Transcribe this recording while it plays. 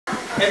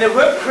And the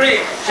whipped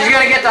cream. She's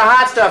gonna get the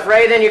hot stuff,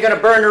 Ray, then you're gonna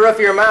burn the roof of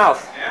your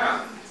mouth.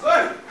 Yeah,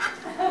 good.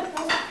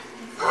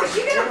 Oh, is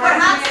she gonna put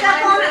hot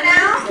stuff on it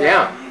now?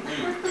 Yeah.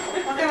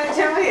 What can I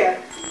tell you?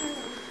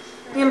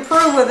 You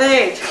improve with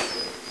age.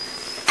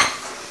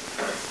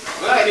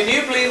 Well, can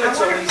you believe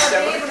it's only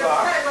 7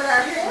 o'clock?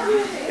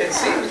 It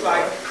seems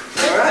like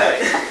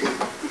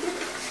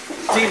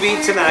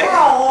TV tonight.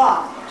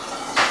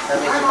 That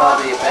means you'll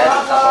probably be in bed in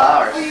a couple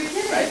hours.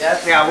 Right, Dad?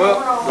 Yeah,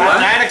 well, at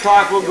 9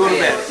 o'clock we'll go to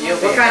bed.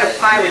 What kind of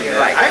pie would you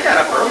like? I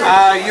got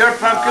your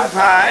pumpkin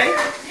pie.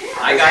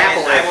 I got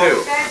apple there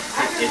too.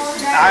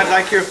 I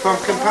like your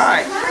pumpkin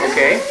pie.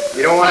 Okay.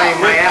 You don't want any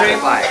of my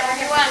apple pie?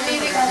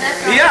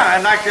 Yeah, I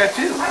like that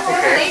too.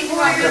 Okay.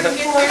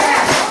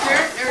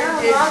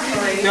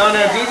 No,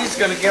 Dee Dee's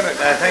gonna give it,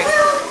 I think.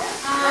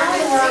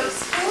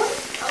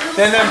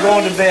 Then I'm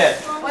going to bed.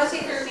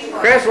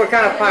 Chris, what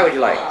kind of pie would you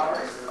like?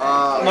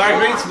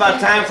 Marguerite, it's about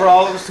time for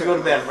all of us to go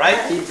to bed, right?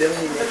 By the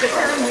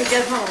time we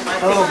get home, I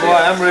think Oh boy,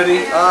 I'm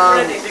ready.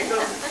 ready to go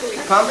to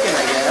sleep. Pumpkin,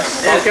 I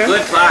guess. Pumpkin?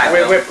 Good pie.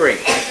 With whipped cream.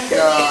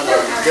 No.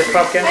 Just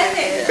pumpkin?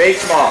 Big,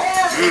 small.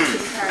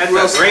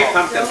 That's a great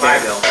pumpkin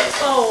pie, Bill.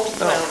 Oh,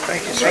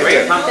 Thank you, sir.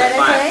 Great pumpkin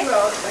pie.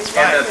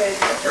 Fine.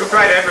 You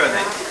tried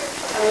everything.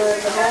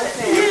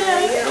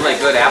 Really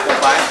good apple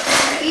pie.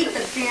 eat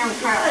the damn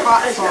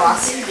hot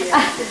sauce.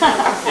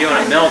 You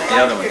want to melt the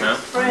other one, huh?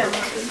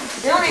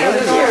 Don't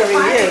even know what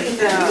it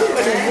is.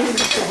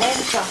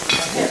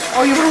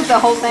 Oh, you want the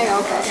whole thing?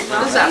 Okay.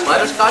 What is that,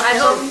 butterscotch?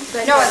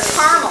 No, it's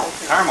caramel.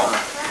 Caramel.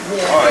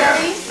 Oh yeah.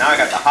 Now I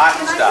got the hot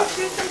stuff.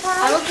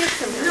 I will get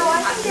some. No, I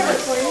can get it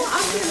for you.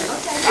 I'll get it.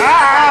 Okay.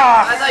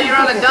 I thought you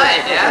were on a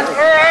diet, Dad. Good.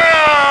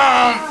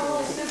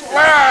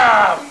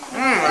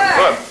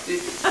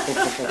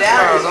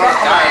 Dad was on a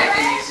diet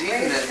and he's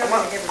eating it.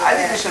 I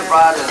think we should have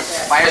brought a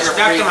fiber It's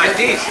stuck to my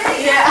teeth.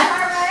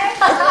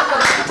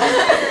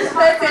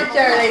 That's it,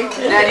 Charlie.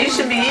 Dad, you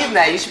should be eating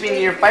that. You should be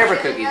eating your fiber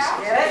cookies.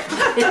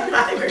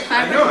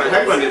 I know. I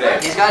had one today.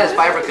 He's got his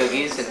fiber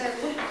cookies and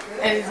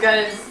And he's got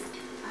his.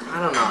 I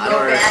don't know. I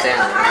don't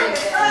understand.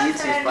 He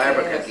eats these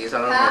fiber cookies. I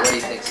don't know what he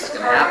thinks is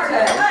going to happen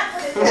to him.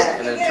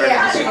 And then turn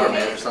into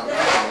Superman or something.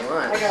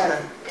 What? Because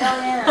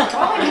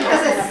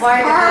it's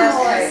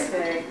caramel.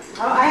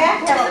 I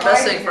have to have The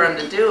best thing for him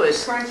to do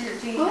is crunch your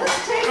teeth.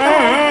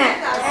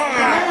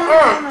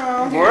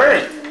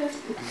 Word.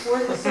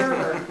 Where's the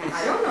server?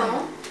 I don't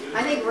know.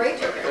 I think Ray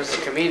took it. there's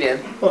a comedian.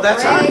 Well,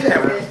 that's on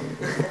camera.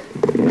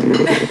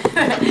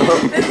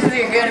 This is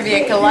going to be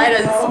a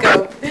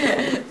kaleidoscope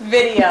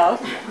video.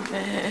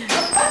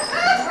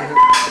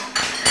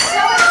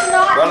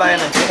 Well, I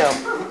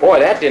Boy,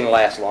 that didn't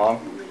last long.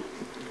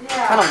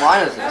 What kind of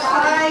wine is this?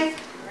 Hi.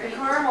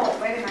 Caramel.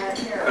 Wait a minute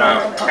here.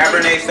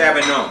 Cabernet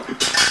Sauvignon.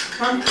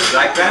 You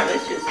like that?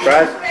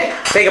 Bryce,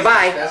 say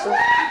goodbye.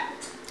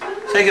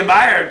 Say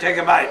goodbye or take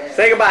a bite.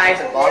 Say goodbye.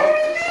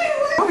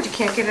 Oh, but you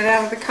can't get it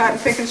out of the cotton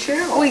picking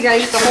shell. Oh, you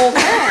gotta eat the whole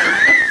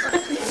thing.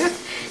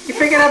 You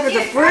pick it up as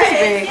a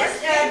frisbee.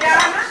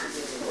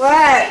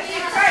 What?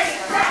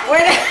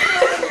 Wait.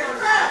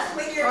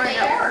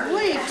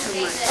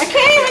 I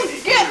can't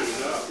even get.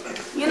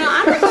 You know,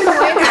 I'm just gonna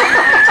wait.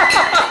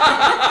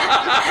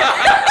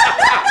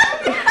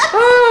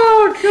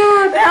 Oh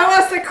God! That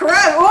was the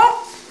crud. Whoop.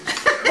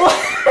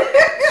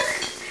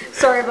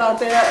 Sorry about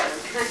that.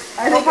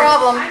 No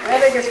problem. I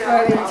think it's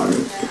funny.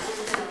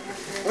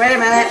 Wait a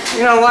minute.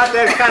 You know what?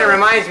 That kind of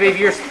reminds me of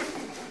your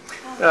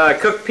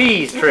cooked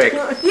peas trick.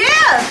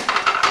 Yes!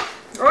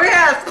 Oh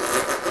yes!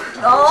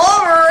 All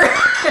over!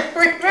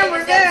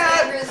 Remember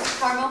that?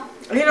 Caramel.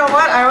 You know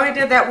what? I only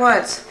did that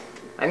once.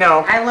 I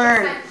know. I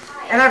learned.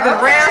 And I've been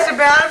razzed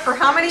about it for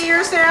how many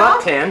years now?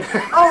 About 10.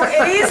 Oh,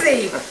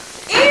 easy!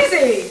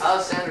 Easy!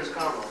 How's Sanders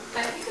caramel?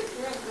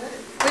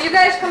 Will you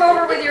guys come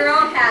over with your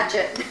own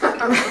hatchet?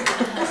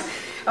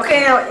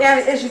 Okay, now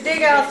as you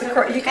dig out the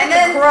crust, you get And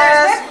then the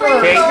crust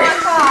there's whipped cream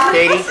first. on top.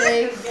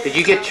 Katie, did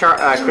you get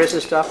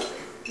Chris's stuff?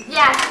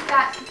 Yeah,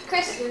 got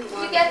Chris. Did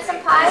you get some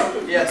pie?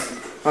 Yes.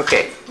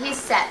 Okay. He's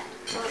set.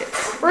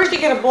 First you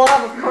get a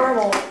blob of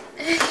caramel.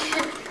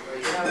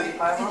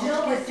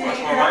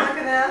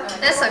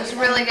 This looks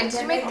really good.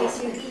 Did you make these?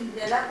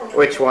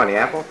 Which one? The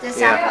apple? This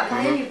Yeah. apple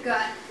pie. You've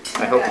got.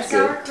 I hope it's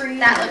good.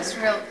 That looks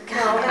real good.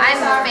 I'm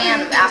a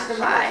fan of apple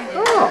pie.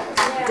 Oh,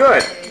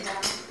 good.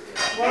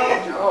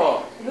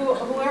 Oh.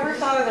 Whoever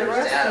thought of the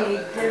recipe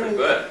didn't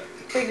Good.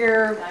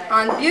 figure.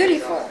 On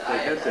beautiful.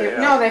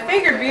 No, they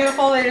figured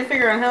beautiful. They didn't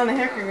figure out how in the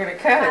heck you're going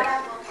to cut it.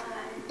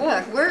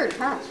 Ugh, word,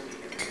 huh?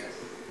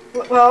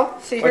 Well,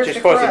 see, What here's you're the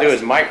supposed to crust. do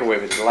is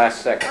microwave it to the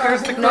last second.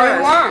 Here's the No, you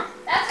crust. won't.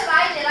 That's what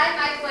I did. I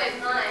microwaved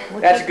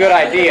mine. That's a good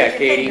idea,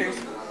 Katie.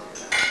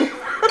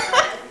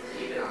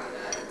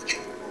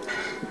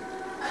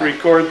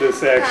 Record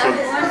this action.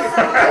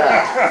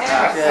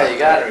 Yeah, you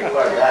got to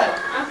record that.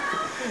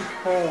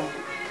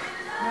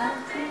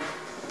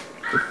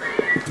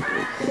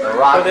 The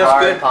rock that's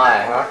hard good.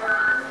 pie.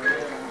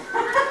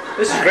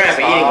 This is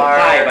Grandpa eating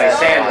pie by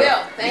Sandwich.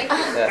 Will, thank you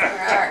for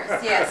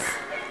ours, yes.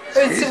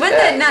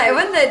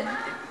 Wasn't it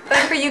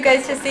fun for you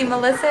guys to see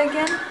Melissa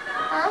again?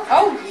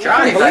 Oh,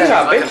 Charlie Believe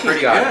how looking big she's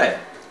pretty got. good.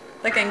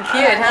 looking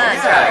cute, huh?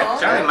 Yeah,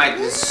 Charlie might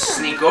just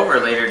sneak over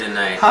later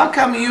tonight. How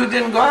come you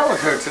didn't go out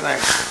with her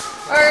tonight?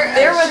 Or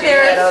they're with She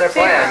had other their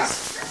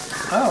plans.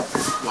 Oh.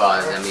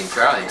 Well, I mean,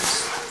 Charlie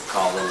just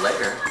called a little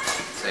later.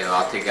 Say, well,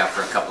 I'll take you out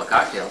for a couple of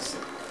cocktails.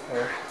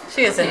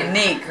 She is a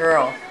neat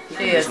girl.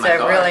 She is my a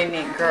daughter. really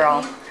neat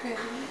girl.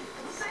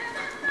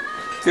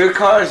 Your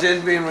car's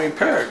in being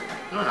repaired.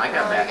 No, I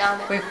got back.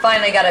 We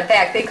finally got it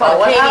back. They called Oh,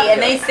 what Katie and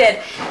happened? they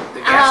said,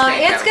 The gas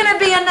tank it's happened. going to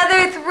be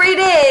another 3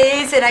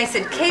 days. And I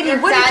said, Katie, You're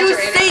what did you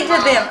say exaggerating, to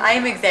Mom. them? I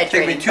am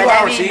exaggerating. Take me 2 but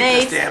hours I to mean,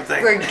 eat this damn thing.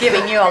 we're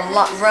giving you a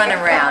lot run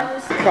around.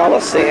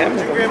 Coliseum.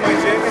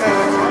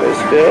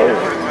 There's Bill,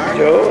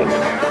 Joe,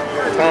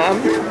 and Tom,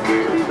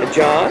 and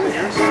John.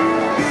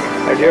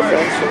 Our dear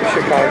friends from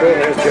Chicago,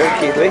 and there's Joe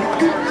Keeley.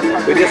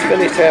 We just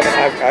finished having,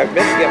 I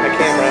meant to get my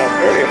camera out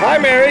earlier.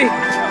 Hi, Mary.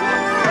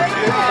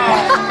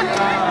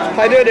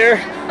 How you doing, dear?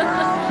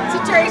 It's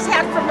a Jerry's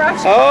hat from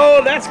Russia.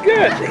 Oh, that's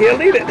good. He'll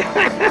need it.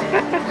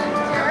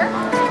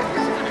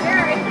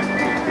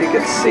 You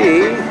can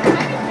see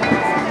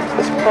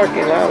this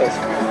parking lot is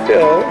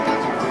filled.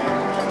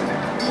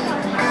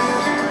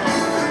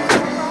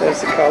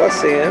 There's the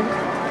Coliseum.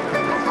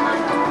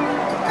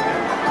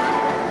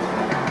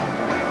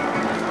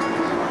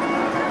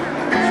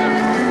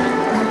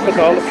 Putting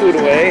all the food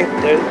away.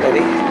 There's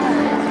Betty.